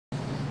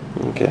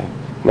Okay,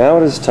 now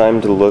it is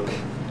time to look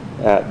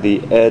at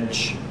the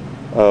edge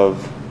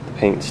of the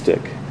paint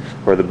stick,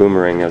 or the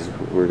boomerang as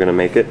we're going to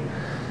make it.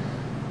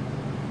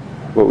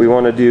 What we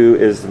want to do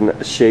is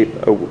shape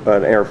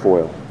an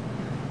airfoil,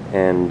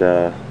 and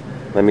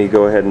let me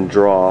go ahead and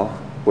draw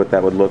what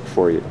that would look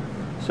for you.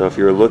 So if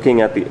you're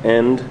looking at the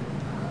end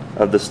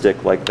of the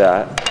stick like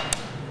that,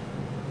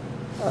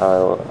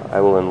 I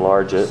will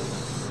enlarge it.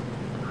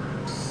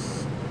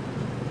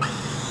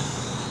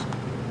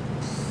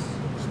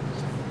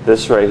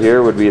 This right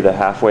here would be the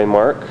halfway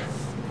mark.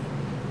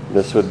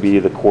 This would be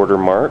the quarter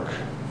mark.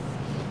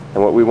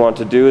 And what we want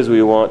to do is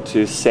we want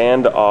to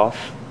sand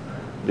off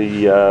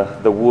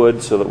the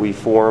wood so that we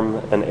form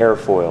an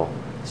airfoil.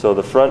 So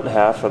the front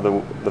half of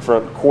the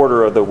front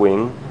quarter of the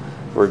wing,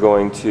 we're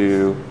going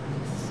to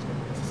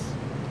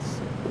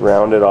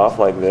round it off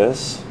like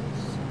this.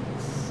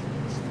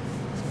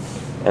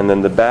 And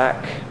then the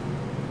back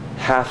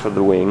half of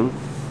the wing,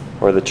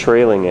 or the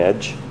trailing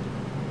edge,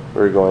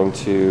 we're going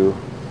to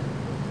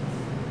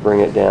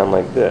bring it down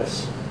like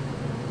this.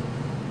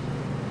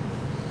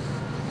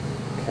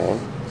 Okay.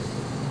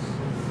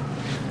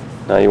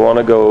 Now you want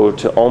to go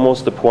to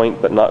almost a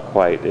point, but not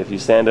quite. If you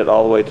sand it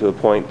all the way to a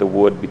point, the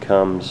wood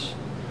becomes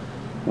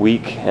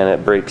weak and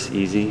it breaks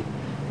easy.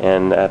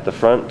 And at the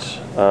front,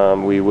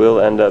 we will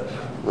end up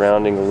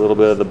rounding a little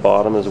bit of the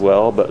bottom as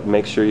well, but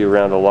make sure you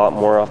round a lot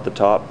more off the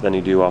top than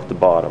you do off the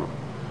bottom.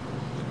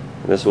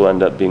 This will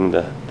end up being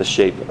the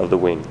shape of the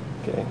wing.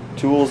 Okay.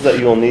 Tools that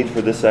you'll need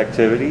for this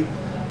activity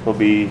will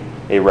be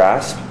a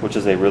rasp, which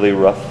is a really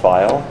rough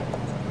file,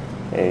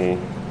 a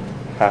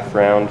half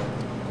round,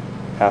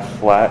 half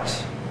flat,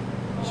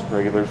 just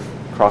regular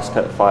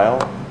crosscut file,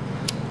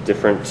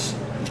 different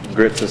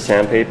grits of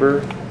sandpaper,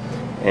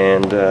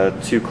 and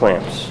 2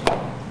 clamps.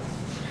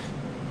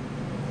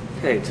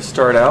 Okay, to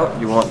start out,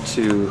 you want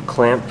to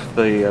clamp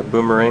the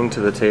boomerang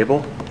to the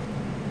table.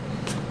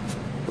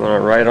 You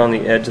want it right on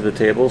the edge of the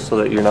table so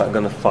that you're not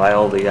going to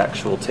file the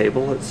actual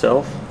table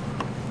itself.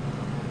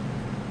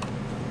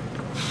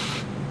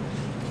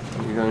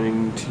 You're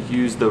going to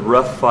use the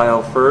rough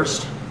file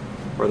first,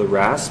 or the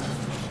rasp,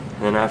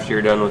 and then after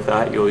you're done with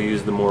that, you'll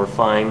use the more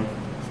fine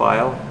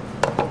file.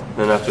 And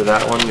then after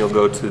that one, you'll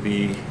go to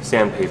the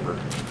sandpaper.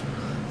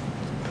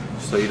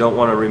 So you don't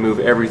want to remove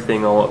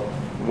everything all at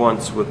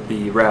once with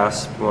the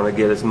rasp. You want to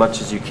get as much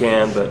as you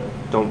can, but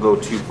don't go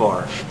too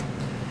far.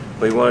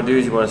 What you want to do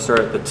is you want to start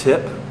at the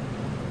tip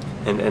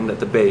and end at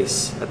the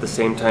base at the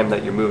same time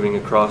that you're moving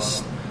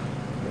across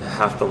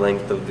half the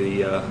length of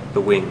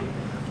the wing.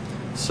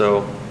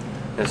 So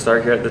I'm going to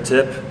start here at the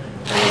tip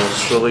and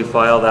slowly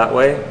file that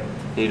way.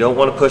 And you don't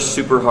want to push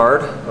super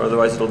hard, or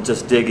otherwise it'll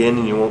just dig in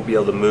and you won't be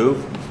able to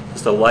move.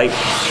 Just a light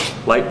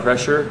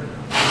pressure,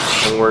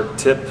 and work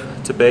tip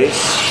to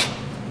base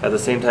at the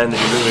same time that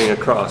you're moving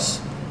across.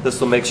 This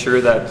will make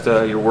sure that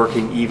you're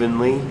working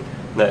evenly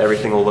and that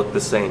everything will look the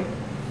same.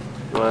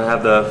 You want to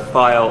have the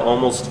file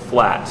almost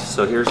flat.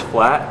 So here's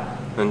flat,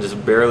 and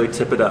just barely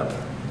tip it up.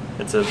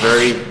 It's a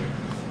very,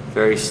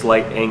 very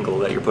slight angle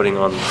that you're putting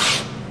on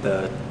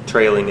the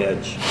trailing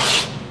edge.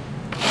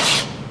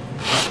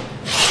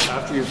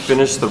 After you've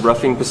finished the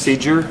roughing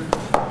procedure,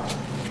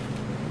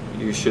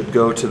 you should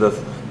go to the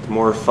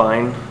more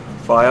fine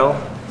file,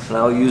 and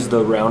I'll use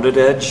the rounded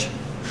edge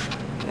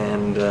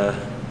and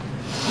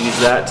use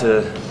that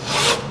to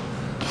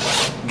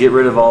get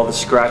rid of all the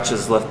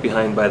scratches left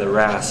behind by the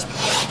rasp.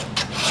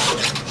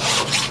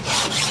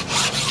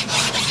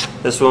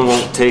 This one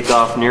won't take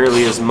off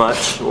nearly as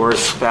much or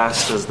as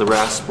fast as the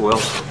rasp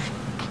will.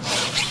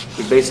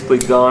 We've basically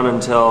gone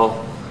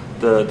until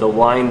the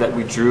line that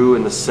we drew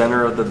in the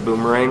center of the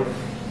boomerang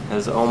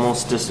has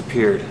almost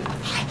disappeared.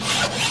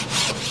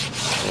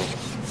 Okay.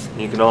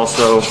 You can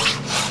also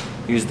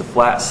use the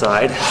flat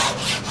side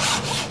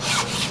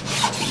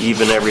to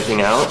even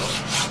everything out.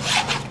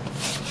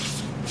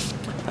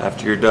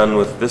 After you're done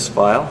with this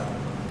file,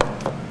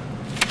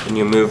 then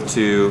you move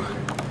to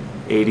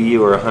 80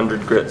 or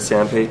 100 grit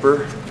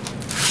sandpaper.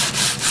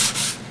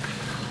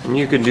 And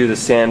you can do the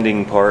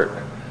sanding part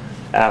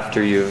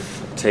after you've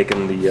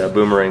taken the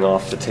boomerang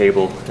off the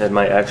table. It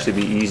might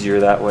actually be easier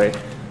that way.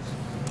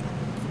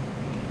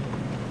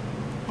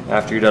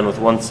 After you're done with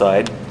one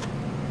side,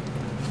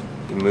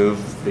 you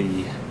move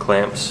the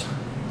clamps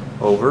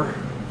over,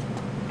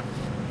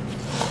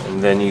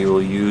 and then you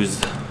will use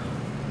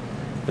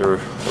the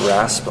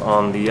rasp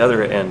on the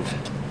other end.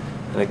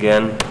 And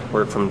again,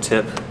 work from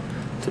tip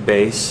to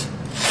base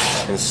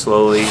and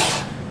slowly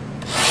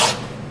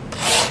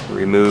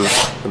remove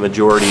the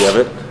majority of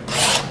it.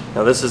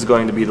 Now this is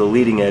going to be the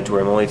leading edge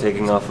where I'm only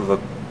taking off of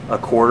a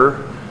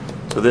quarter,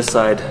 so this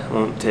side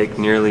won't take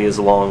nearly as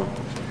long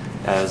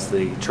as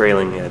the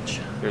trailing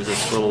edge. There's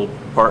this little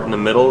part in the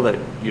middle that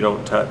you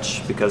don't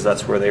touch because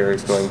that's where they're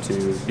going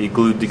to be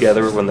glued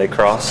together when they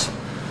cross,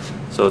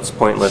 so it's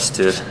pointless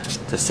to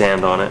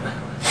sand on it.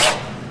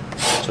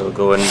 So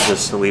go ahead and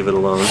just leave it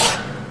alone.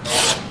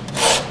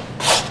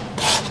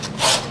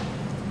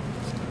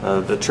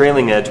 The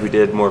trailing edge we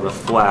did more of a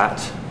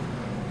flat.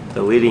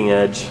 The leading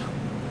edge,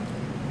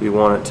 we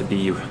want it to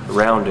be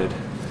rounded.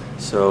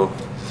 So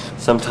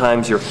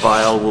sometimes your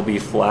file will be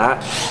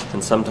flat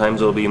and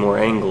sometimes it will be more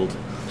angled.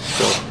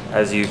 So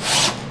as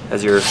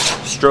you're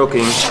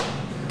stroking,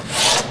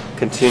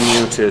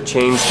 continue to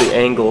change the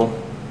angle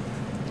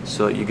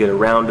so that you get a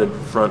rounded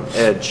front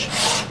edge.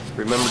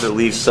 Remember to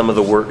leave some of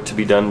the work to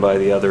be done by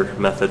the other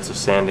methods of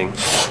sanding.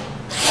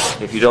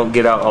 If you don't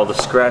get out all the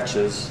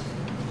scratches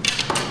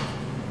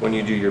when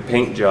you do your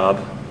paint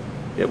job,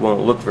 it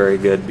won't look very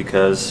good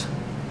because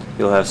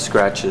you'll have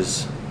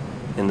scratches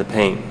in the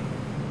paint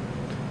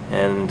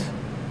and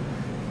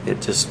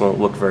it just won't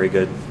look very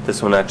good.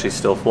 This one actually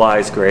still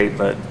flies great,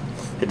 but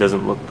it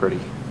doesn't look pretty.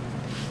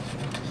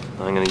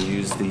 I'm going to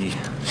use the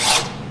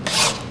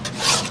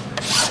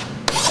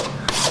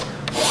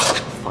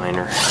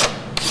finer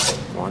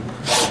one.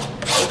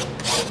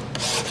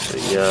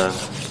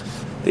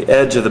 The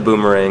edge of the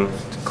boomerang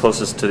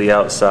closest to the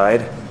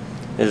outside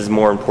is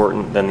more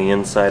important than the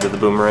inside of the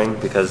boomerang,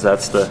 because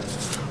that's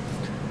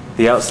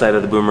the outside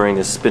of the boomerang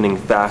is spinning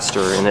faster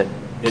and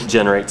it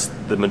generates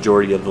the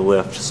majority of the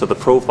lift. So the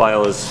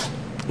profile is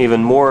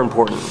even more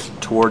important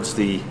towards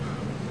the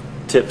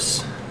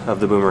tips of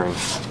the boomerang.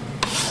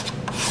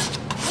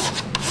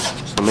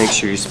 So make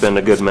sure you spend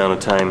a good amount of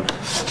time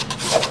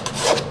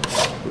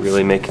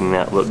really making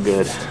that look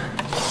good.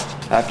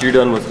 After you're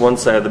done with one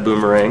side of the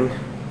boomerang,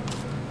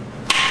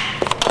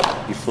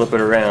 you flip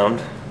it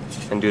around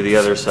and do the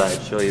other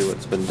side. Show you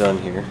what's been done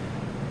here.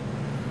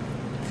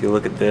 If you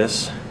look at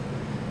this,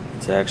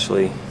 it's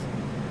actually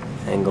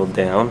angled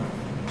down.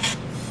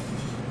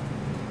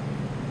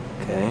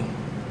 Okay.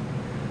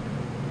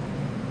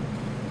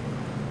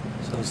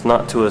 So it's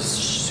not to a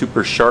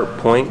super sharp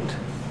point,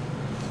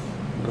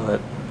 but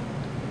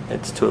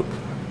it's to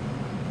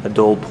a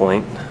dull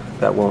point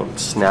that won't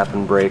snap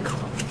and break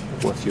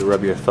if you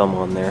rub your thumb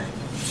on there.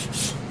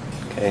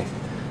 Okay.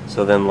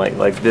 So then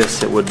like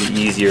this, it would be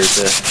easier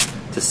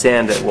to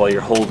sand it while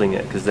you're holding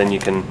it, because then you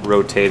can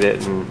rotate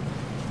it and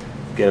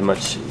get a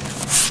much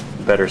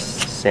better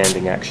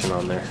sanding action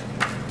on there.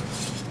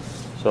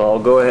 So I'll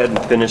go ahead and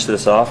finish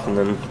this off and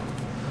then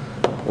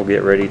we'll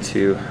get ready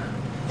to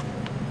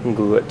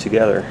glue it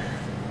together.